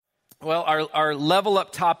Well, our level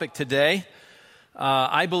up topic today,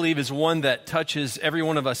 I believe, is one that touches every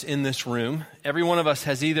one of us in this room. Every one of us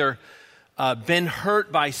has either been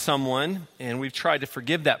hurt by someone and we've tried to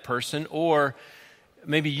forgive that person, or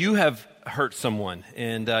maybe you have hurt someone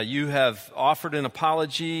and you have offered an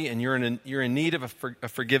apology and you're in need of a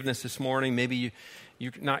forgiveness this morning. Maybe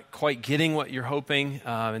you're not quite getting what you're hoping.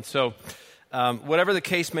 And so whatever the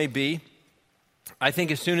case may be, I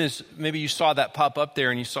think as soon as maybe you saw that pop up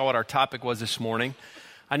there and you saw what our topic was this morning,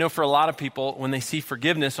 I know for a lot of people, when they see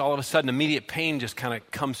forgiveness, all of a sudden immediate pain just kind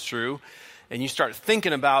of comes through, and you start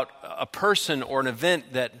thinking about a person or an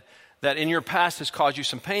event that in your past has caused you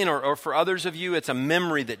some pain, or for others of you, it's a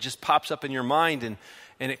memory that just pops up in your mind and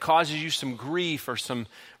it causes you some grief or some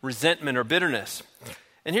resentment or bitterness.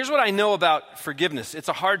 And here's what I know about forgiveness. It's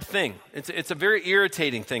a hard thing. It's a very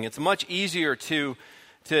irritating thing. It's much easier to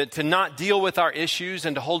not deal with our issues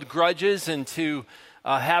and to hold grudges and to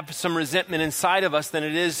have some resentment inside of us than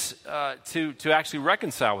it is to actually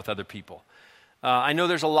reconcile with other people. I know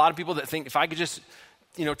there's a lot of people that think if I could just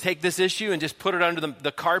take this issue and just put it under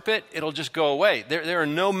the carpet, it'll just go away. There are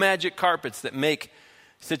no magic carpets that make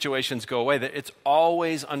situations go away. It's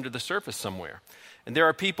always under the surface somewhere. And there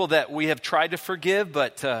are people that we have tried to forgive,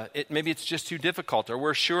 but maybe it's just too difficult, or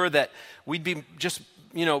we're sure that we'd be just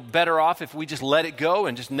better off if we just let it go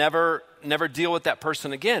and just never deal with that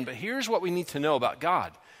person again. But here's what we need to know about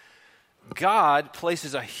God. God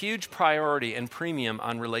places a huge priority and premium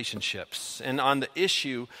on relationships and on the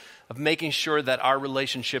issue of making sure that our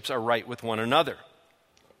relationships are right with one another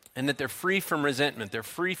and that they're free from resentment, they're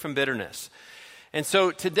free from bitterness. And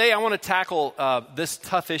so today I want to tackle this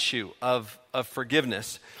tough issue of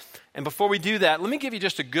forgiveness. And before we do that, let me give you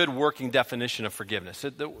just a good working definition of forgiveness.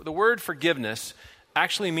 The word forgiveness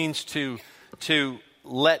actually means to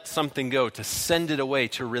let something go, to send it away,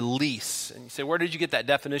 to release. And you say, where did you get that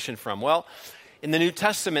definition from? Well, in the New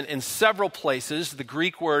Testament, in several places, the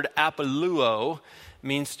Greek word apoluo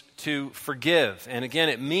means to forgive. And again,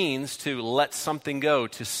 it means to let something go,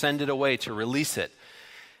 to send it away, to release it.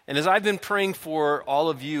 And as I've been praying for all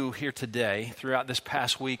of you here today, throughout this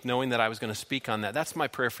past week, knowing that I was going to speak on that, that's my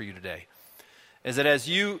prayer for you today, is that as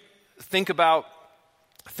you think about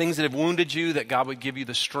things that have wounded you, that God would give you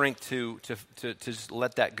the strength to just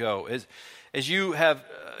let that go. As you have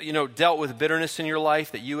dealt with bitterness in your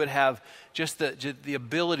life, that you would have just the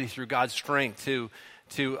ability through God's strength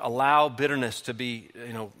to allow bitterness to be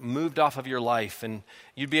moved off of your life, and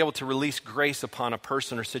you'd be able to release grace upon a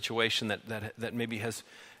person or situation that maybe has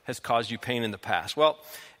caused you pain in the past. Well,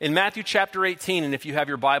 in Matthew chapter 18, and if you have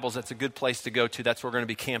your Bibles, that's a good place to go to. That's where we're going to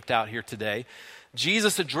be camped out here today.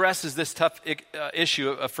 Jesus addresses this tough issue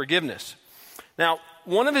of forgiveness. Now,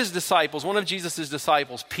 one of Jesus'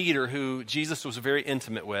 disciples, Peter, who Jesus was very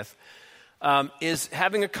intimate with, is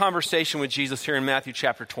having a conversation with Jesus here in Matthew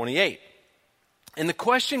chapter 28. And the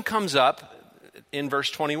question comes up in verse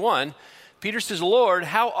 21. Peter says, Lord,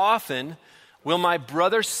 how often will my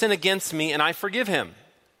brother sin against me and I forgive him?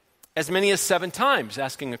 As many as 7 times,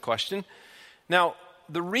 asking a question. Now,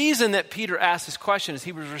 the reason that Peter asked this question is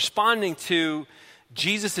he was responding to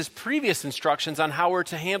Jesus' previous instructions on how we're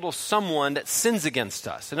to handle someone that sins against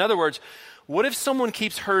us. In other words, what if someone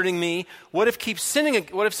keeps hurting me? What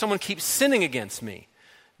if someone keeps sinning against me?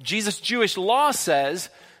 Jesus' Jewish law says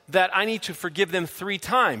that I need to forgive them 3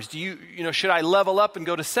 times. Should I level up and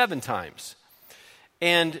go to 7 times?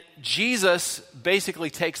 And Jesus basically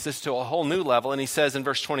takes this to a whole new level, and he says in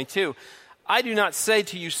verse 22, I do not say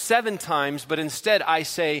to you 7 times, but instead I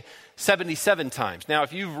say 77 times. Now,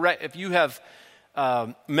 if you have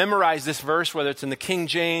memorized this verse, whether it's in the King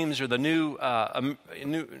James or the New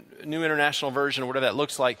International Version or whatever that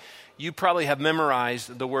looks like, you probably have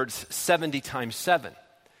memorized the words 70 times 7.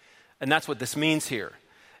 And that's what this means here.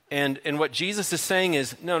 And what Jesus is saying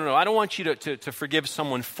is, no, I don't want you to forgive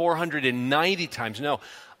someone 490 times. No,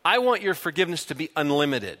 I want your forgiveness to be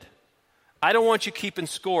unlimited. I don't want you keeping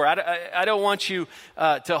score. I don't want you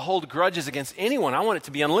to hold grudges against anyone. I want it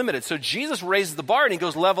to be unlimited. So Jesus raises the bar and he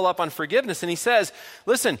goes level up on forgiveness. And he says,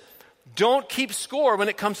 listen, don't keep score when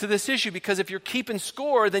it comes to this issue, because if you're keeping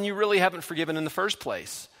score, then you really haven't forgiven in the first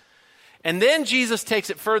place. And then Jesus takes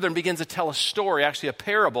it further and begins to tell a story, actually a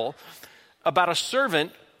parable, about a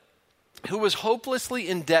servant who was hopelessly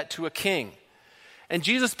in debt to a king. And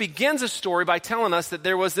Jesus begins a story by telling us that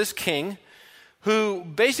there was this king who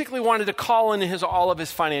basically wanted to call in all of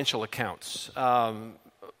his financial accounts, all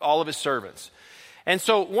of his servants. And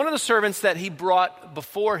so one of the servants that he brought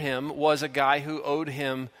before him was a guy who owed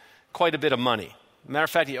him quite a bit of money. Matter of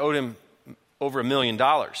fact, he owed him over $1 million.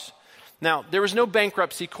 Now, there was no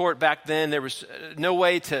bankruptcy court back then. There was no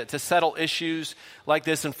way to settle issues like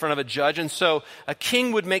this in front of a judge. And so a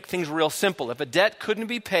king would make things real simple. If a debt couldn't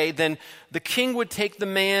be paid, then the king would take the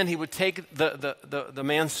man, he would take the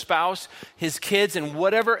man's spouse, his kids, and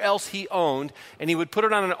whatever else he owned, and he would put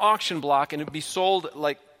it on an auction block, and it would be sold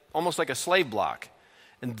almost like a slave block.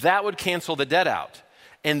 And that would cancel the debt out.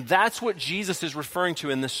 And that's what Jesus is referring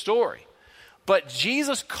to in this story. But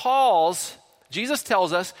Jesus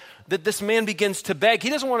tells us that this man begins to beg. He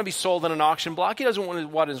doesn't want to be sold on an auction block. He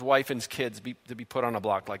doesn't want his wife and his kids to be put on a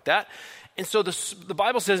block like that. And so the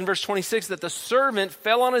Bible says in verse 26 that the servant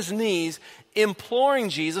fell on his knees, imploring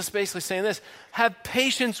Jesus, basically saying this, have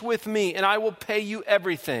patience with me and I will pay you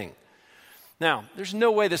everything. Now, there's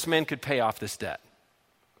no way this man could pay off this debt.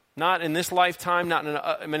 Not in this lifetime, not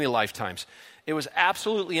in many lifetimes. It was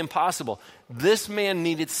absolutely impossible. This man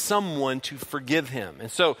needed someone to forgive him.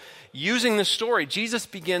 And so, using this story, Jesus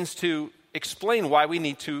begins to explain why we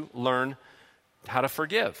need to learn how to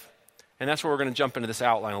forgive. And that's where we're going to jump into this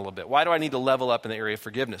outline a little bit. Why do I need to level up in the area of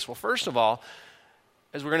forgiveness? Well, first of all,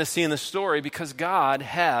 as we're going to see in this story, because God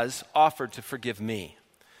has offered to forgive me.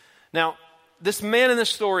 Now, this man in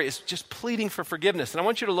this story is just pleading for forgiveness. And I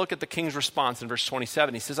want you to look at the king's response in verse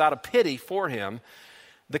 27. He says, out of pity for him,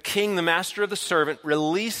 the king, the master of the servant,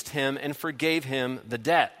 released him and forgave him the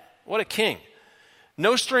debt. What a king.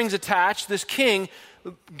 No strings attached. This king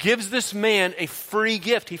gives this man a free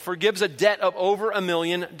gift. He forgives a debt of over $1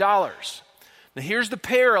 million. Now here's the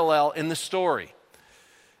parallel in the story.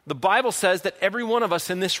 The Bible says that every one of us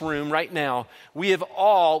in this room right now, we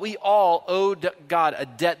all owe God a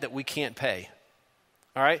debt that we can't pay.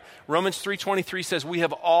 All right? Romans 3:23 says we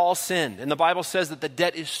have all sinned. And the Bible says that the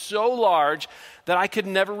debt is so large that I could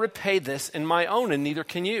never repay this in my own, and neither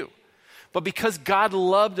can you. But because God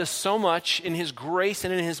loved us so much in his grace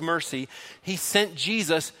and in his mercy, he sent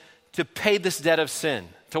Jesus to pay this debt of sin,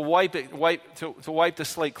 to wipe the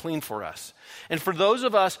slate clean for us. And for those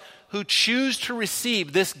of us who choose to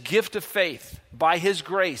receive this gift of faith by his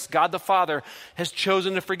grace, God the Father has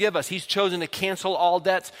chosen to forgive us. He's chosen to cancel all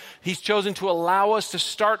debts. He's chosen to allow us to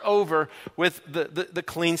start over with the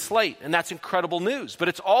clean slate. And that's incredible news. But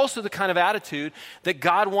it's also the kind of attitude that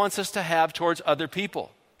God wants us to have towards other people.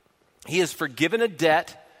 He has forgiven a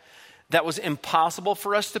debt that was impossible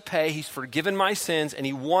for us to pay. He's forgiven my sins, and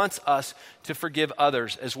he wants us to forgive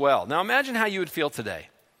others as well. Now imagine how you would feel today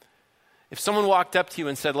if someone walked up to you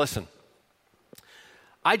and said, listen,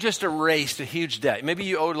 I just erased a huge debt. Maybe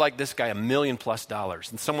you owed like this guy $1 million+,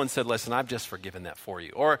 and someone said, listen, I've just forgiven that for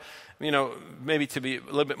you. Or, maybe to be a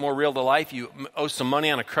little bit more real to life, you owe some money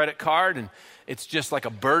on a credit card and it's just like a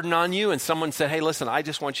burden on you. And someone said, hey, listen, I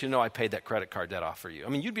just want you to know I paid that credit card debt off for you.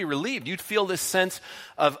 You'd be relieved. You'd feel this sense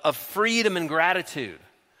of freedom and gratitude.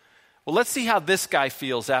 Well, let's see how this guy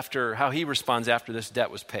feels how he responds after this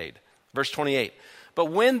debt was paid. Verse 28. But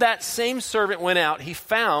when that same servant went out, he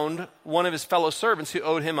found one of his fellow servants who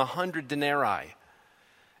owed him 100 denarii.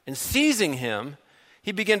 And seizing him,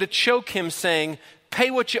 he began to choke him, saying, pay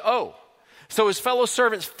what you owe. So his fellow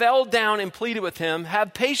servants fell down and pleaded with him,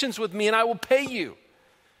 have patience with me and I will pay you.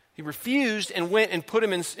 He refused and went and put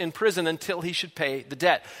him in prison until he should pay the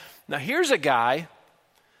debt. Now here's a guy,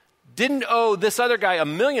 didn't owe this other guy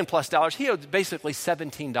 $1 million+. He owed basically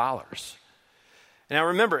 $17. Now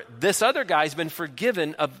remember, this other guy's been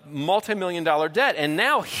forgiven a multi-million-dollar debt, and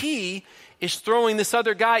now he is throwing this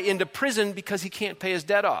other guy into prison because he can't pay his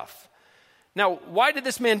debt off. Now, why did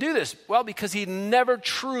this man do this? Well, because he never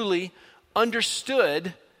truly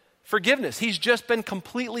understood forgiveness. He's just been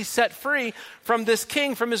completely set free from this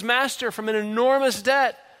king, from his master, from an enormous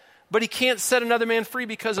debt, but he can't set another man free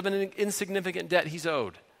because of an insignificant debt he's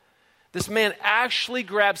owed. This man actually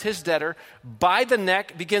grabs his debtor by the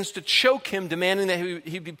neck, begins to choke him, demanding that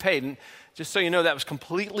he be paid. And just so you know, that was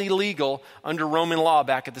completely legal under Roman law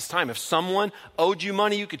back at this time. If someone owed you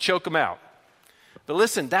money, you could choke them out. But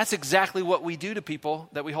listen, that's exactly what we do to people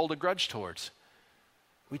that we hold a grudge towards.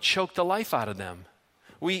 We choke the life out of them.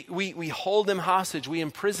 We hold them hostage. We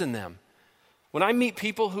imprison them. When I meet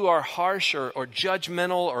people who are harsh or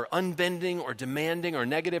judgmental or unbending or demanding or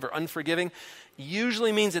negative or unforgiving,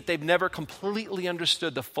 usually means that they've never completely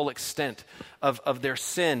understood the full extent of their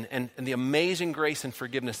sin and the amazing grace and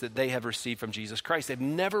forgiveness that they have received from Jesus Christ. They've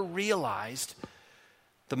never realized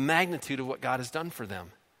the magnitude of what God has done for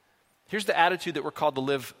them. Here's the attitude that we're called to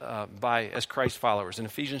live by as Christ followers. In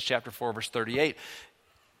Ephesians chapter 4, verse 38,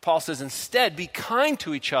 Paul says, instead, be kind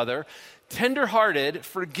to each other, tender-hearted,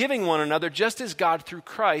 forgiving one another, just as God through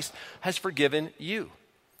Christ has forgiven you.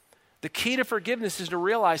 The key to forgiveness is to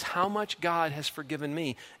realize how much God has forgiven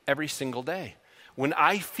me every single day. When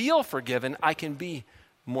I feel forgiven, I can be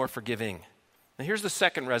more forgiving. Now, here's the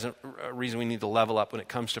second reason we need to level up when it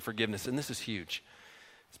comes to forgiveness, and this is huge.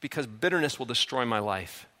 It's because bitterness will destroy my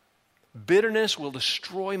life. Bitterness will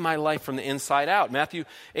destroy my life from the inside out. Matthew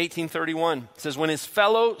 18:31 says, when his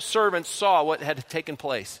fellow servants saw what had taken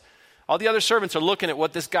place, all the other servants are looking at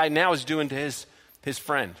what this guy now is doing to his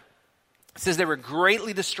friend. It says they were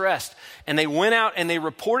greatly distressed, and they went out and they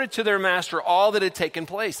reported to their master all that had taken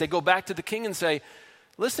place. They go back to the king and say,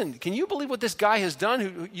 listen, can you believe what this guy has done?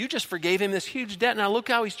 Who you just forgave him this huge debt. Now look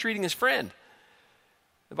how he's treating his friend.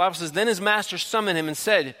 The Bible says, then his master summoned him and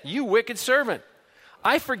said, you wicked servant,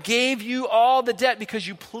 I forgave you all the debt because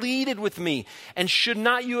you pleaded with me. And should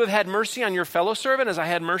not you have had mercy on your fellow servant as I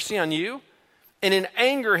had mercy on you? And in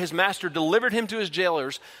anger, his master delivered him to his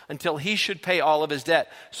jailers until he should pay all of his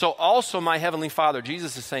debt. So also my heavenly Father,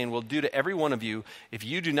 Jesus is saying, will do to every one of you if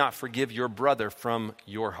you do not forgive your brother from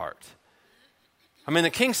your heart. I mean, the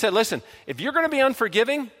king said, listen, if you're going to be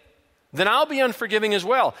unforgiving, then I'll be unforgiving as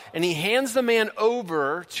well. And he hands the man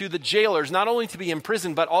over to the jailers, not only to be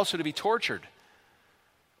imprisoned, but also to be tortured.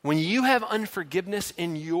 When you have unforgiveness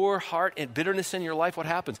in your heart and bitterness in your life, what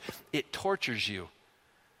happens? It tortures you.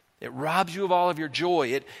 It robs you of all of your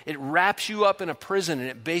joy. It wraps you up in a prison, and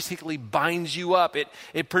it basically binds you up.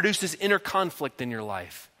 It produces inner conflict in your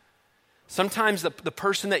life. Sometimes the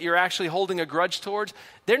person that you're actually holding a grudge towards,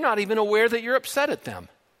 they're not even aware that you're upset at them.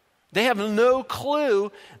 They have no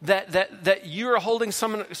clue that you're holding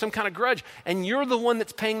some kind of grudge, and you're the one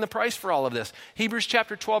that's paying the price for all of this. Hebrews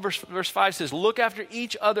chapter 12, verse 5 says, look after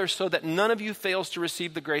each other so that none of you fails to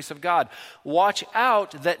receive the grace of God. Watch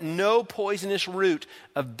out that no poisonous root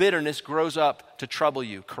of bitterness grows up to trouble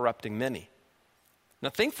you, corrupting many. Now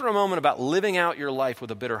think for a moment about living out your life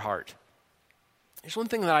with a bitter heart. Here's one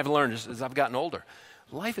thing that I've learned as I've gotten older.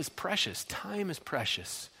 Life is precious. Time is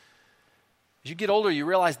precious. As you get older, you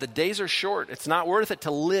realize the days are short. It's not worth it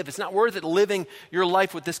to live. It's not worth it living your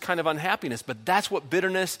life with this kind of unhappiness. But that's what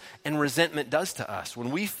bitterness and resentment does to us.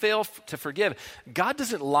 When we fail to forgive, God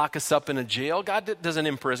doesn't lock us up in a jail. God doesn't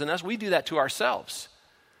imprison us. We do that to ourselves.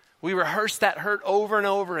 We rehearse that hurt over and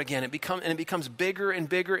over again. It becomes bigger and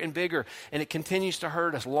bigger and bigger. And it continues to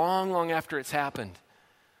hurt us long, long after it's happened.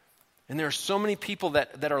 And there are so many people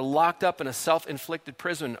that are locked up in a self-inflicted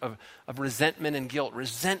prison of resentment and guilt.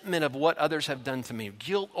 Resentment of what others have done to me.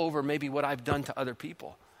 Guilt over maybe what I've done to other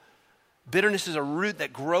people. Bitterness is a root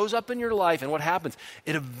that grows up in your life, and what happens?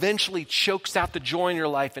 It eventually chokes out the joy in your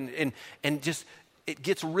life and just it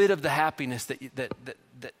gets rid of the happiness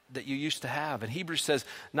that you used to have. And Hebrews says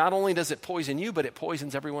not only does it poison you, but it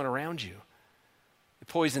poisons everyone around you. It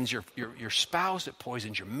poisons your spouse, it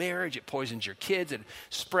poisons your marriage, it poisons your kids, it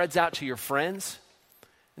spreads out to your friends.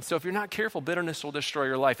 And so if you're not careful, bitterness will destroy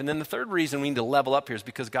your life. And then the third reason we need to level up here is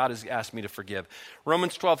because God has asked me to forgive.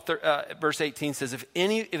 Romans 12, verse 18 says, if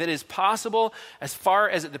it is possible, as far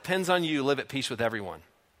as it depends on you, live at peace with everyone.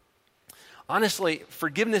 Honestly,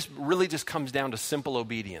 forgiveness really just comes down to simple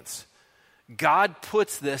obedience. God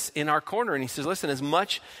puts this in our corner, and he says, listen, as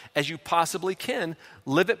much as you possibly can,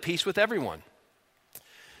 live at peace with everyone.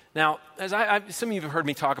 Now, as some of you have heard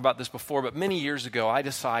me talk about this before, but many years ago, I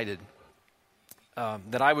decided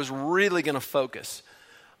that I was really going to focus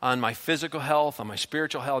on my physical health, on my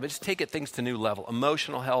spiritual health, but just take things to a new level,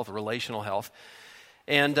 emotional health, relational health.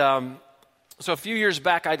 And so a few years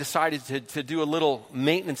back, I decided to do a little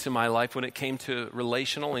maintenance in my life when it came to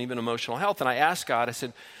relational and even emotional health. And I asked God, I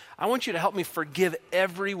said, I want you to help me forgive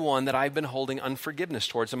everyone that I've been holding unforgiveness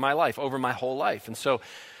towards in my life, over my whole life. And so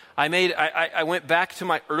I went back to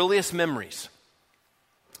my earliest memories,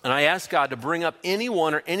 and I asked God to bring up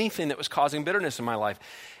anyone or anything that was causing bitterness in my life.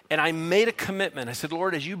 And I made a commitment. I said,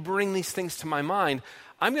 Lord, as you bring these things to my mind,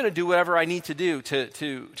 I'm going to do whatever I need to do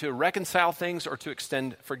to reconcile things or to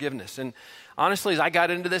extend forgiveness. And honestly, as I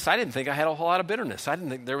got into this, I didn't think I had a whole lot of bitterness. I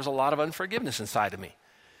didn't think there was a lot of unforgiveness inside of me.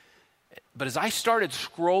 But as I started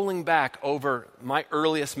scrolling back over my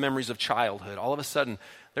earliest memories of childhood, all of a sudden,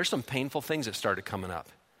 there's some painful things that started coming up.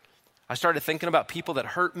 I started thinking about people that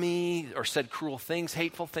hurt me or said cruel things,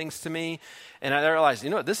 hateful things to me. And I realized,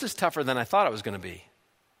 this is tougher than I thought it was going to be.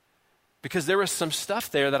 Because there was some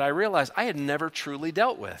stuff there that I realized I had never truly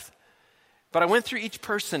dealt with. But I went through each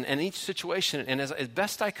person and each situation, and as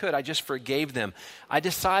best I could, I just forgave them. I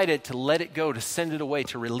decided to let it go, to send it away,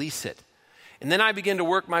 to release it. And then I began to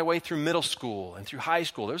work my way through middle school and through high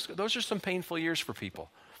school. Those are some painful years for people.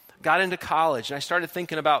 Got into college, and I started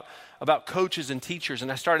thinking about coaches and teachers,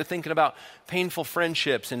 and I started thinking about painful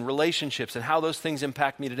friendships and relationships and how those things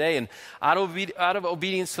impact me today. And out of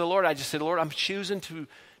obedience to the Lord, I just said, Lord, I'm choosing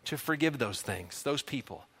to forgive those things, those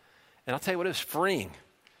people. And I'll tell you what, it was freeing.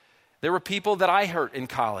 There were people that I hurt in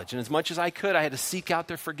college, and as much as I could, I had to seek out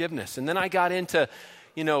their forgiveness. And then I got into,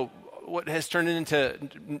 what has turned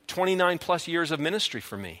into 29 plus years of ministry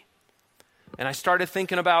for me. And I started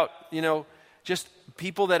thinking about, just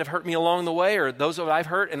people that have hurt me along the way or those that I've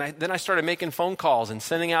hurt. And then I started making phone calls and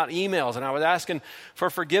sending out emails, and I was asking for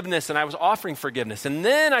forgiveness, and I was offering forgiveness. And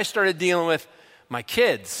then I started dealing with my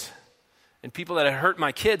kids and people that had hurt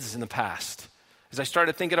my kids in the past. As I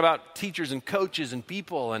started thinking about teachers and coaches and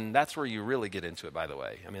people, and that's where you really get into it, by the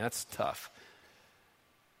way. I mean, that's tough.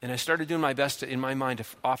 And I started doing my best in my mind to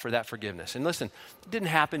offer that forgiveness. And listen, it didn't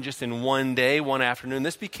happen just in one day, one afternoon.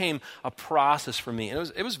 This became a process for me.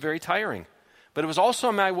 And it was very tiring. But it was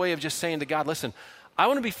also my way of just saying to God, listen, I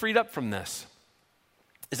want to be freed up from this.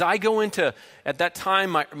 As I go into, at that time,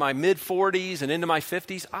 my mid-40s and into my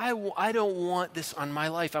 50s, I don't want this on my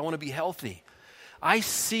life. I want to be healthy. I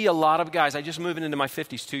see a lot of guys, I just moved into my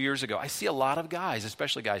 50s 2 years ago. I see a lot of guys,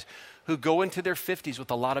 especially guys, who go into their 50s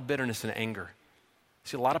with a lot of bitterness and anger. I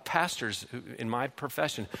see a lot of pastors in my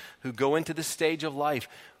profession who go into this stage of life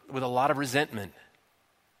with a lot of resentment.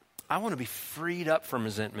 I want to be freed up from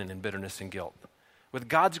resentment and bitterness and guilt. With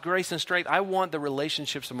God's grace and strength, I want the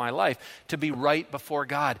relationships of my life to be right before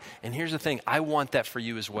God. And here's the thing, I want that for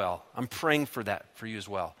you as well. I'm praying for that for you as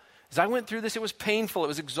well. As I went through this, it was painful, it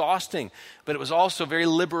was exhausting, but it was also very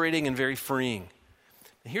liberating and very freeing.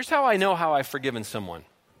 And here's how I know how I've forgiven someone.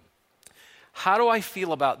 How do I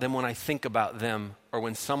feel about them when I think about them or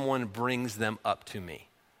when someone brings them up to me?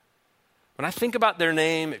 When I think about their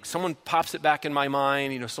name, someone pops it back in my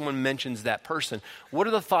mind, someone mentions that person, what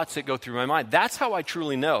are the thoughts that go through my mind? That's how I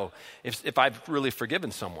truly know if I've really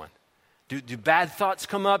forgiven someone. Do bad thoughts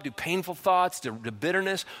come up? Do painful thoughts? Do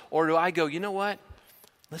bitterness? Or do I go, you know what?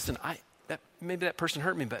 Listen, maybe that person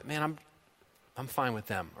hurt me, but man, I'm fine with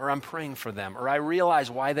them, or I'm praying for them, or I realize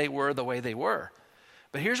why they were the way they were.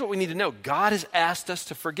 But here's what we need to know. God has asked us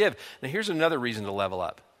to forgive. Now here's another reason to level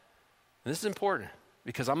up. And this is important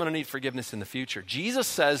because I'm going to need forgiveness in the future. Jesus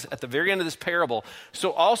says at the very end of this parable,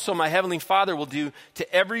 so also my heavenly Father will do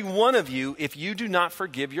to every one of you if you do not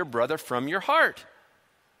forgive your brother from your heart.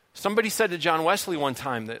 Somebody said to John Wesley one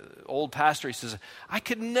time, the old pastor, he says, I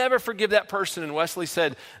could never forgive that person. And Wesley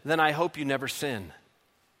said, then I hope you never sin.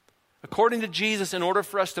 According to Jesus, in order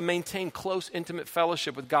for us to maintain close, intimate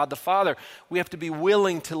fellowship with God the Father, we have to be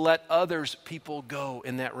willing to let people go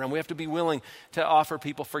in that realm. We have to be willing to offer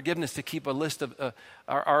people forgiveness, to keep a list of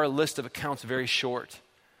our list of accounts very short.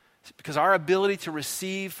 Because our ability to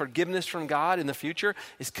receive forgiveness from God in the future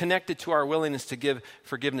is connected to our willingness to give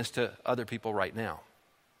forgiveness to other people right now.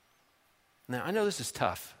 Now, I know this is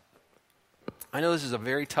tough. I know this is a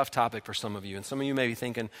very tough topic for some of you, and some of you may be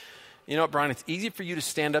thinking, you know what, Brian, it's easy for you to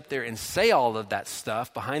stand up there and say all of that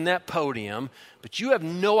stuff behind that podium, but you have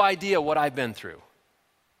no idea what I've been through.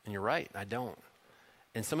 And you're right, I don't.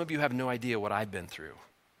 And some of you have no idea what I've been through.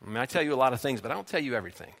 I mean, I tell you a lot of things, but I don't tell you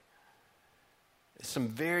everything. It's some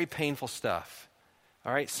very painful stuff.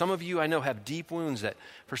 All right, some of you I know have deep wounds that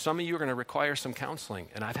for some of you are going to require some counseling,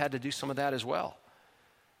 and I've had to do some of that as well.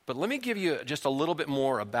 But let me give you just a little bit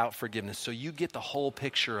more about forgiveness so you get the whole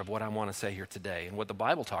picture of what I want to say here today and what the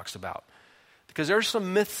Bible talks about. Because there are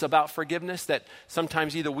some myths about forgiveness that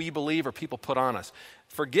sometimes either we believe or people put on us.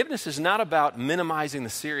 Forgiveness is not about minimizing the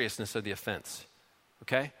seriousness of the offense,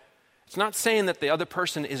 okay? It's not saying that the other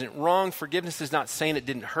person isn't wrong. Forgiveness is not saying it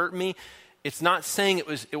didn't hurt me. It's not saying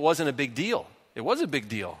it wasn't a big deal. It was a big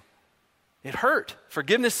deal. It hurt.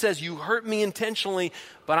 Forgiveness says you hurt me intentionally,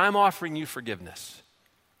 but I'm offering you forgiveness.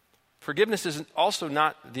 Forgiveness is also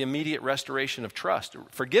not the immediate restoration of trust.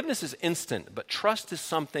 Forgiveness is instant, but trust is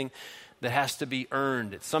something that has to be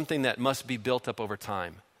earned. It's something that must be built up over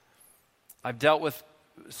time. I've dealt with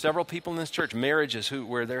several people in this church, marriages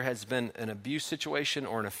where there has been an abuse situation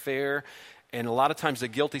or an affair, and a lot of times the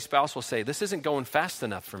guilty spouse will say, this isn't going fast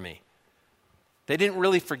enough for me. They didn't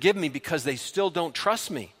really forgive me because they still don't trust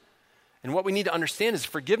me. And what we need to understand is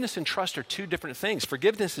forgiveness and trust are two different things.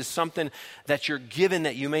 Forgiveness is something that you're given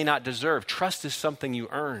that you may not deserve. Trust is something you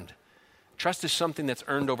earned. Trust is something that's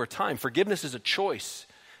earned over time. Forgiveness is a choice.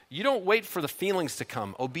 You don't wait for the feelings to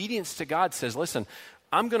come. Obedience to God says, listen,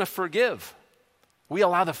 I'm going to forgive. We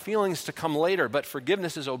allow the feelings to come later, but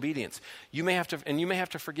forgiveness is obedience. You may have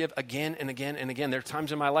to forgive again and again and again. There are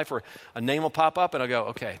times in my life where a name will pop up and I'll go,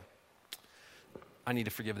 okay, I need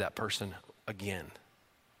to forgive that person again.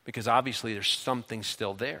 Because obviously there's something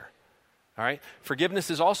still there, all right? Forgiveness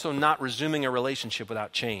is also not resuming a relationship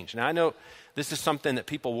without change. Now, I know this is something that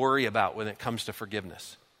people worry about when it comes to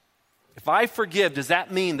forgiveness. If I forgive, does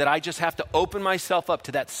that mean that I just have to open myself up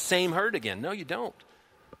to that same hurt again? No, you don't.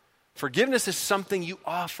 Forgiveness is something you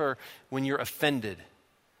offer when you're offended.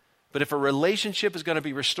 But if a relationship is going to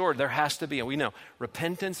be restored, there has to be, and we know,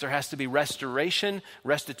 repentance, there has to be restoration,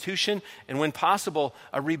 restitution, and when possible,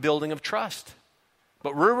 a rebuilding of trust.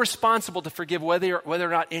 But we're responsible to forgive whether or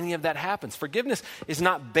not any of that happens. Forgiveness is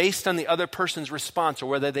not based on the other person's response or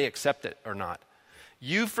whether they accept it or not.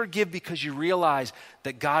 You forgive because you realize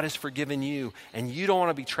that God has forgiven you, and you don't want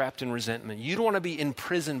to be trapped in resentment. You don't want to be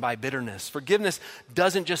imprisoned by bitterness. Forgiveness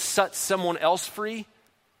doesn't just set someone else free,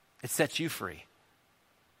 it sets you free.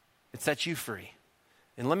 It sets you free.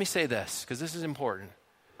 And let me say this, because this is important.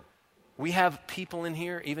 We have people in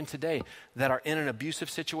here, even today, that are in an abusive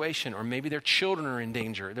situation, or maybe their children are in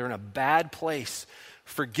danger. They're in a bad place.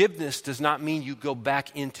 Forgiveness does not mean you go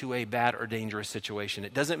back into a bad or dangerous situation.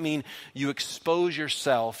 It doesn't mean you expose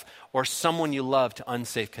yourself or someone you love to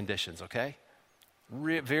unsafe conditions, okay?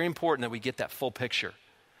 Very important that we get that full picture.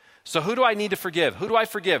 So who do I need to forgive? Who do I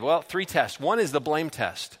forgive? Well, 3 tests. One is the blame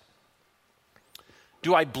test.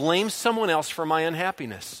 Do I blame someone else for my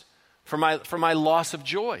unhappiness, for my loss of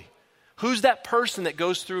joy? Who's that person that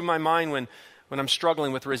goes through my mind when I'm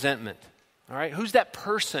struggling with resentment? All right, who's that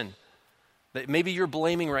person that maybe you're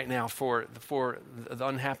blaming right now for the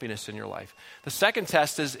unhappiness in your life? The second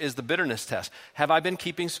test is the bitterness test. Have I been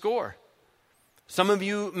keeping score? Some of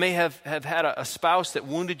you may have had a spouse that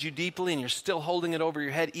wounded you deeply and you're still holding it over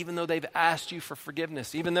your head even though they've asked you for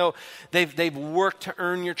forgiveness, even though they've worked to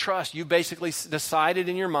earn your trust. You basically decided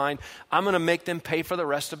in your mind, I'm going to make them pay for the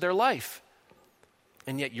rest of their life.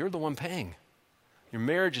 And yet you're the one paying. Your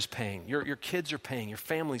marriage is paying. Your kids are paying. Your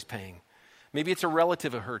family's paying. Maybe it's a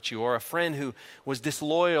relative who hurt you, or a friend who was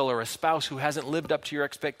disloyal, or a spouse who hasn't lived up to your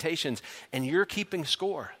expectations, and you're keeping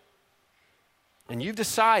score. And you've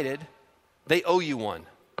decided they owe you one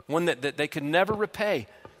that they could never repay.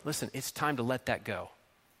 Listen, it's time to let that go.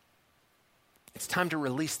 It's time to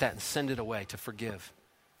release that and send it away, to forgive.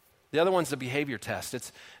 The other one's the behavior test.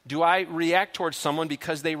 It's, do I react towards someone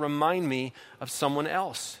because they remind me of someone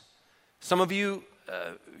else? Some of you,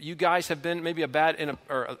 you guys have been maybe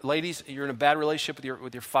ladies, you're in a bad relationship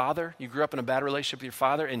with your father. You grew up in a bad relationship with your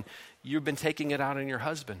father, and you've been taking it out on your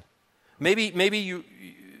husband. Maybe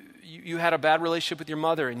you had a bad relationship with your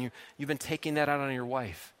mother, and you've been taking that out on your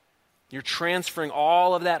wife. You're transferring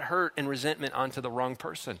all of that hurt and resentment onto the wrong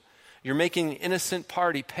person. You're making the innocent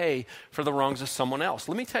party pay for the wrongs of someone else.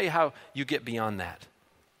 Let me tell you how you get beyond that.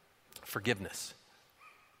 Forgiveness.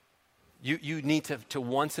 You need to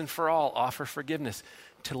once and for all offer forgiveness,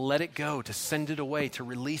 to let it go, to send it away, to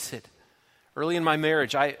release it. Early in my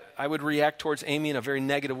marriage, I would react towards Amy in a very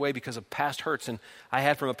negative way because of past hurts and I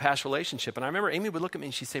had from a past relationship. And I remember Amy would look at me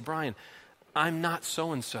and she'd say, Brian, I'm not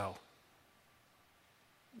so-and-so.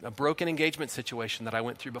 A broken engagement situation that I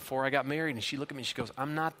went through before I got married, and she'd look at me and she goes,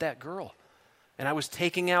 I'm not that girl. And I was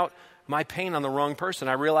taking out my pain on the wrong person.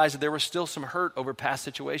 I realized that there was still some hurt over past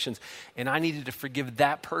situations, and I needed to forgive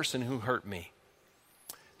that person who hurt me.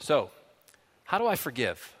 So, how do I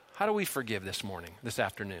forgive? How do we forgive this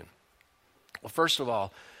afternoon? Well, first of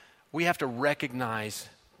all, we have to recognize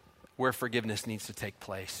where forgiveness needs to take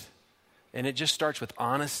place. And it just starts with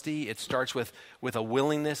honesty. It starts with a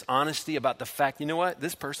willingness, honesty about the fact, you know what,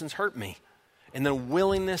 this person's hurt me. And then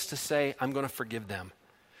willingness to say, I'm going to forgive them.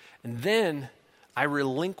 And then I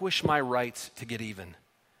relinquish my rights to get even.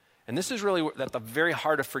 And this is really at the very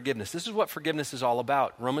heart of forgiveness. This is what forgiveness is all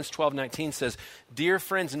about. Romans 12:19 says, dear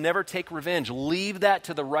friends, never take revenge. Leave that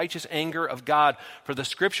to the righteous anger of God. For the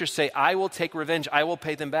scriptures say, I will take revenge. I will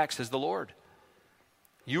pay them back, says the Lord.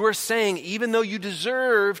 You are saying, even though you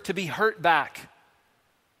deserve to be hurt back,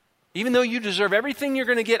 even though you deserve everything you're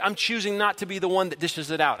going to get, I'm choosing not to be the one that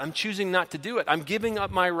dishes it out. I'm choosing not to do it. I'm giving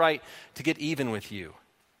up my right to get even with you.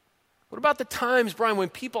 What about the times, Brian, when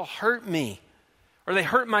people hurt me, or they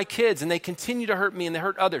hurt my kids and they continue to hurt me and they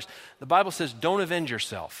hurt others? The Bible says, don't avenge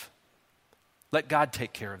yourself. Let God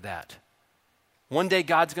take care of that. One day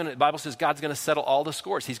the Bible says God's going to settle all the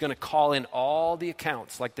scores. He's going to call in all the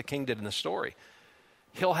accounts like the king did in the story.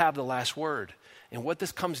 He'll have the last word. And what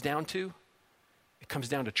this comes down to, it comes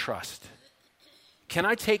down to trust. Can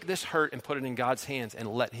I take this hurt and put it in God's hands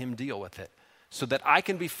and let him deal with it so that I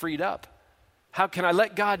can be freed up? How can I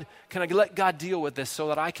let God deal with this so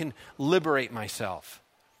that I can liberate myself?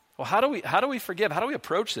 Well, how do we forgive? How do we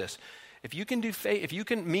approach this? If you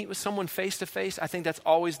can meet with someone face to face, I think that's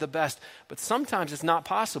always the best. But sometimes it's not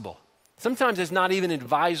possible. Sometimes it's not even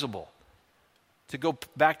advisable to go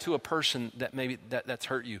back to a person that's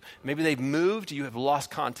hurt you. Maybe they've moved, you have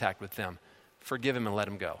lost contact with them. Forgive him and let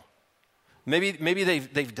him go. Maybe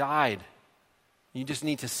they've died. You just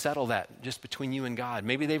need to settle that just between you and God.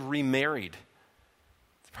 Maybe they've remarried.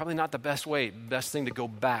 probably not the best thing to go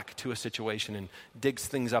back to a situation and dig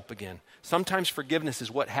things up again. Sometimes forgiveness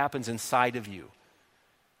is what happens inside of you.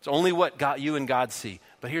 It's only what you and God see.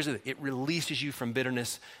 But here's the thing. It releases you from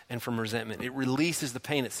bitterness and from resentment. It releases the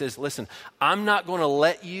pain. It says, listen, I'm not going to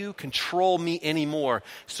let you control me anymore,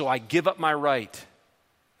 so I give up my right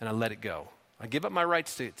and I let it go. I give up my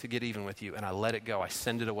rights to get even with you and I let it go. I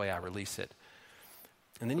send it away. I release it.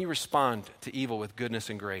 And then you respond to evil with goodness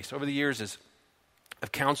and grace. Over the years, as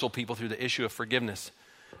I've counseled people through the issue of forgiveness,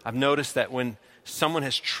 I've noticed that when someone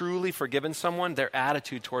has truly forgiven someone, their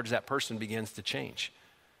attitude towards that person begins to change.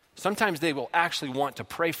 Sometimes they will actually want to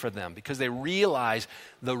pray for them because they realize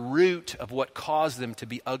the root of what caused them to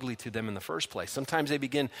be ugly to them in the first place. Sometimes they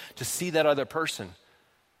begin to see that other person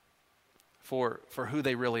for who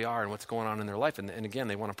they really are and what's going on in their life. And again,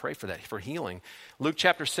 they want to pray for that, for healing. Luke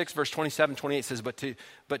chapter 6, verse 27, 28 says,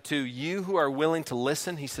 But to you who are willing to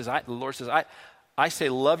listen, he says, the Lord says, I say,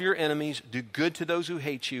 love your enemies, do good to those who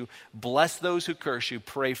hate you, bless those who curse you,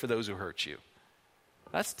 pray for those who hurt you.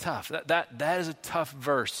 That's tough. That is a tough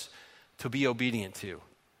verse to be obedient to.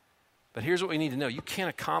 But here's what we need to know. You can't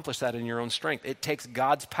accomplish that in your own strength. It takes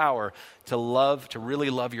God's power to really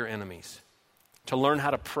love your enemies, to learn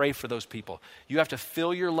how to pray for those people. You have to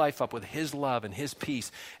fill your life up with his love and his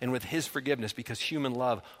peace and with his forgiveness because human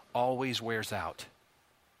love always wears out.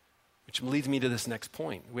 Which leads me to this next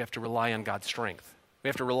point. We have to rely on God's strength. We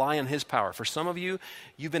have to rely on his power. For some of you,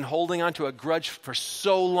 you've been holding on to a grudge for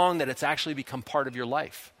so long that it's actually become part of your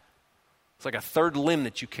life. It's like a third limb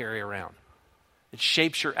that you carry around. It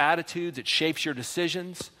shapes your attitudes. It shapes your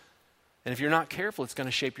decisions. And if you're not careful, it's going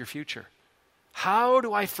to shape your future. How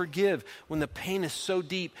do I forgive when the pain is so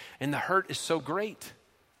deep and the hurt is so great?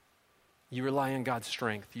 You rely on God's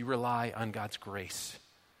strength. You rely on God's grace.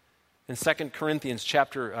 In 2 Corinthians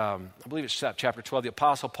chapter 12, the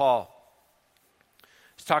Apostle Paul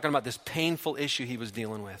is talking about this painful issue he was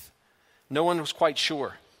dealing with. No one was quite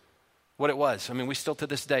sure what it was. I mean, we still to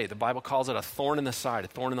this day, the Bible calls it a thorn in the side, a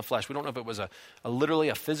thorn in the flesh. We don't know if it was literally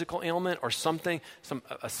a physical ailment or something,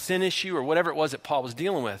 a sin issue or whatever it was that Paul was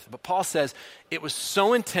dealing with. But Paul says it was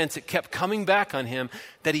so intense, it kept coming back on him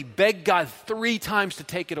that he begged God 3 times to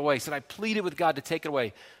take it away. He said, I pleaded with God to take it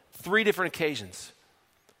away 3 different occasions.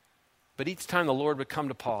 But each time the Lord would come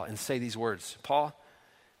to Paul and say these words, Paul,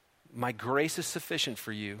 my grace is sufficient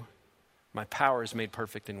for you. My power is made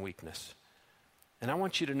perfect in weakness. And I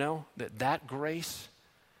want you to know that grace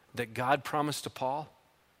that God promised to Paul,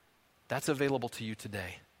 that's available to you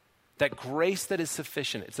today. That grace that is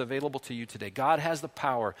sufficient, it's available to you today. God has the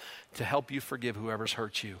power to help you forgive whoever's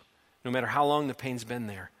hurt you, no matter how long the pain's been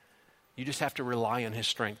there. You just have to rely on his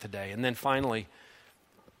strength today. And then finally,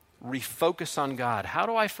 refocus on God. How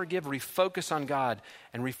do I forgive? Refocus on God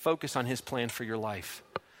and refocus on his plan for your life.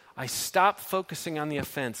 I stop focusing on the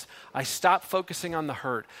offense. I stop focusing on the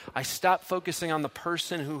hurt. I stop focusing on the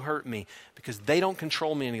person who hurt me because they don't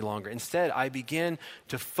control me any longer. Instead, I begin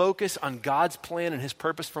to focus on God's plan and his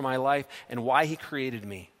purpose for my life and why he created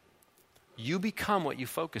me. You become what you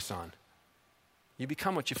focus on. You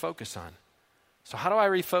become what you focus on. So how do I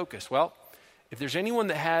refocus? Well, if there's anyone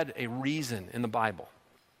that had a reason in the Bible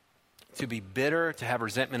to be bitter, to have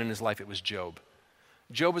resentment in his life, it was Job.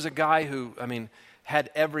 Job was a guy who,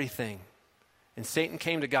 had everything. And Satan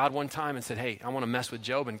came to God one time and said, hey, I want to mess with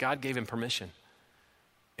Job. And God gave him permission.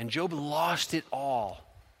 And Job lost it all.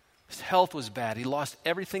 His health was bad. He lost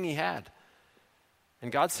everything he had.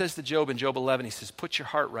 And God says to Job in Job 11, he says, put your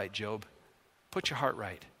heart right, Job. Put your heart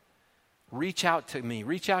right. Reach out to me.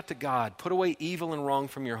 Reach out to God. Put away evil and wrong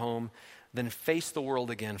from your home. Then face the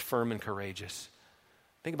world again, firm and courageous.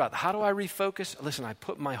 Think about, how do I refocus? Listen, I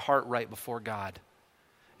put my heart right before God.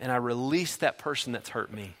 And I release that person that's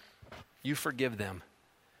hurt me. You forgive them.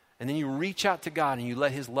 And then you reach out to God and you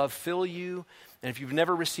let his love fill you. And if you've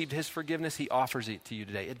never received his forgiveness, he offers it to you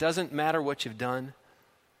today. It doesn't matter what you've done.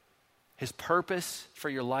 His purpose for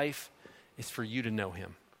your life is for you to know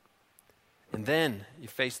him. And then you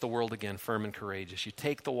face the world again, firm and courageous. You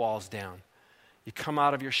take the walls down. You come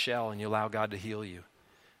out of your shell and you allow God to heal you.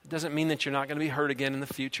 It doesn't mean that you're not going to be hurt again in the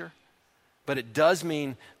future. But it does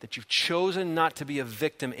mean that you've chosen not to be a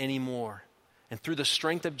victim anymore. And through the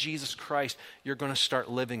strength of Jesus Christ, you're going to start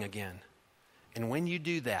living again. And when you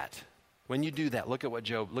do that, look at what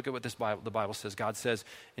the Bible says. God says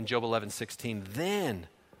in Job 11:16, then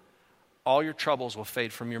all your troubles will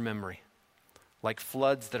fade from your memory, like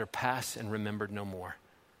floods that are past and remembered no more.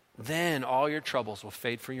 Then all your troubles will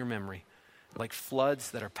fade from your memory, like floods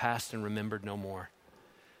that are past and remembered no more.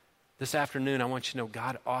 This afternoon, I want you to know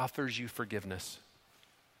God offers you forgiveness.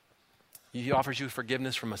 He offers you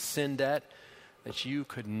forgiveness from a sin debt that you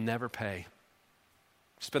could never pay.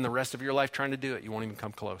 Spend the rest of your life trying to do it. You won't even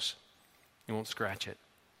come close. You won't scratch it.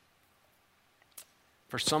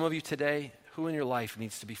 For some of you today, who in your life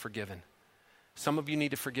needs to be forgiven? Some of you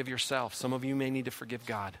need to forgive yourself. Some of you may need to forgive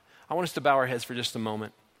God. I want us to bow our heads for just a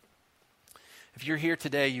moment. If you're here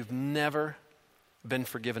today, you've never been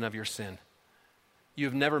forgiven of your sin.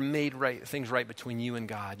 You've never made things right between you and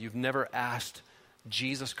God. You've never asked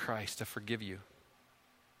Jesus Christ to forgive you.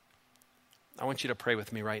 I want you to pray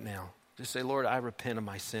with me right now. Just say, Lord, I repent of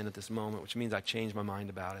my sin at this moment, which means I change my mind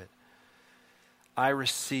about it. I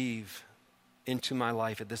receive into my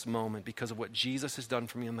life at this moment because of what Jesus has done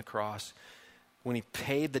for me on the cross. When he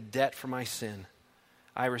paid the debt for my sin,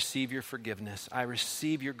 I receive your forgiveness. I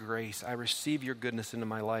receive your grace. I receive your goodness into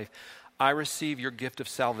my life. I receive your gift of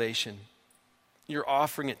salvation. You're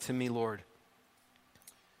offering it to me, Lord,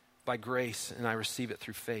 by grace, and I receive it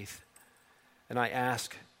through faith. And I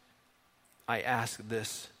ask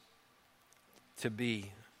this to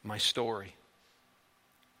be my story,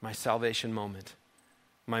 my salvation moment,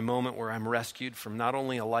 my moment where I'm rescued from not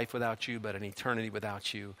only a life without you, but an eternity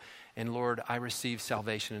without you. And Lord, I receive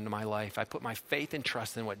salvation into my life. I put my faith and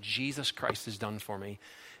trust in what Jesus Christ has done for me.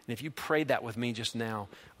 And if you prayed that with me just now,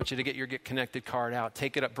 I want you to get your Get Connected card out,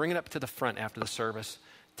 take it up, bring it up to the front after the service,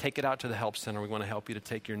 take it out to the Help Center. We want to help you to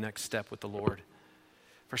take your next step with the Lord.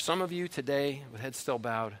 For some of you today, with heads still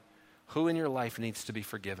bowed, who in your life needs to be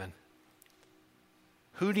forgiven?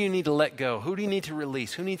 Who do you need to let go? Who do you need to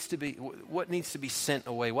release? What needs to be sent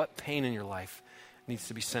away? What pain in your life needs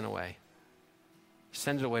to be sent away?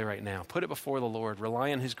 Send it away right now. Put it before the Lord.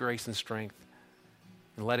 Rely on his grace and strength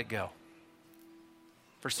and let it go.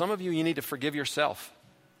 For some of you, you need to forgive yourself.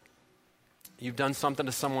 You've done something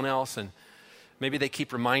to someone else and maybe they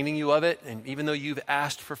keep reminding you of it, and even though you've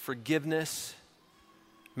asked for forgiveness,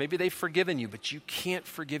 maybe they've forgiven you, but you can't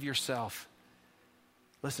forgive yourself.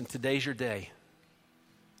 Listen, today's your day.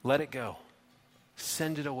 Let it go.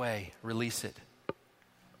 Send it away. Release it.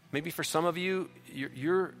 Maybe for some of you,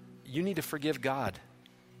 you need to forgive God.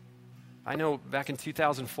 I know back in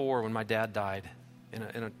 2004 when my dad died in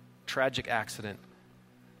a tragic accident,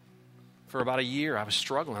 for about a year I was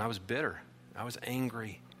struggling. I was bitter. I was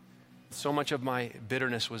angry. So much of my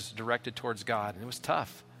bitterness was directed towards God, and it was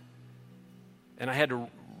tough. And I had to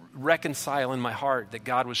reconcile in my heart that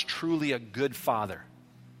God was truly a good father.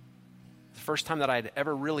 The first time that I had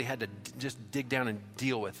ever really had to just dig down and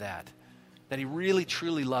deal with that he really,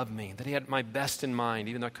 truly loved me, that he had my best in mind,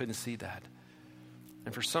 even though I couldn't see that.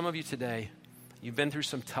 And for some of you today, you've been through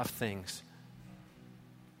some tough things.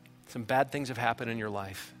 Some bad things have happened in your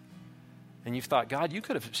life. And you've thought, God, you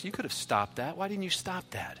could have stopped that. Why didn't you stop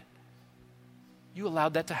that? You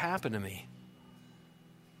allowed that to happen to me.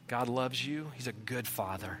 God loves you. He's a good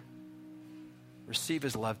father. Receive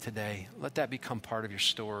his love today. Let that become part of your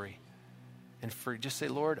story. And just say,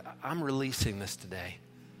 Lord, I'm releasing this today.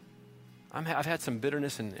 I've had some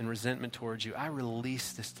bitterness and resentment towards you. I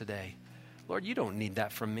release this today. Lord, you don't need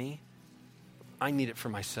that from me. I need it for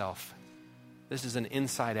myself. This is an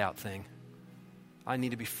inside-out thing. I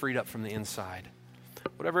need to be freed up from the inside.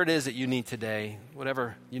 Whatever it is that you need today,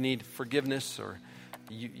 whatever you need forgiveness or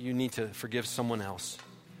you need to forgive someone else,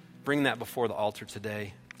 bring that before the altar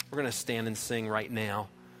today. We're going to stand and sing right now.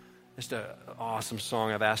 Just an awesome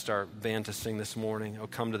song I've asked our band to sing this morning. Oh,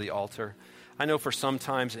 come to the altar. I know for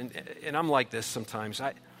sometimes, and I'm like this sometimes,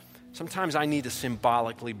 sometimes I need to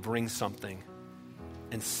symbolically bring something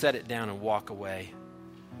and set it down and walk away.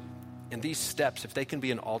 And these steps, if they can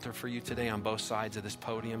be an altar for you today on both sides of this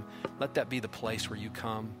podium, let that be the place where you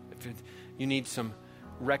come. If you need some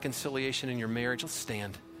reconciliation in your marriage, let's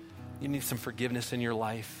stand. You need some forgiveness in your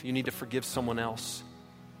life. You need to forgive someone else.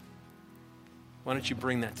 Why don't you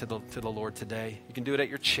bring that to the Lord today? You can do it at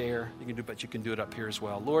your chair, but you can do it up here as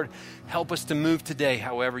well. Lord, help us to move today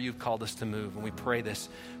however you've called us to move. And we pray this.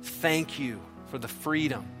 Thank you for the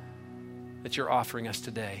freedom that you're offering us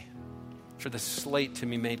today, for the slate to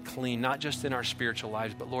be made clean, not just in our spiritual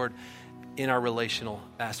lives, but Lord, in our relational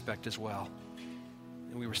aspect as well.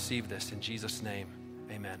 And we receive this in Jesus' name.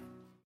 Amen.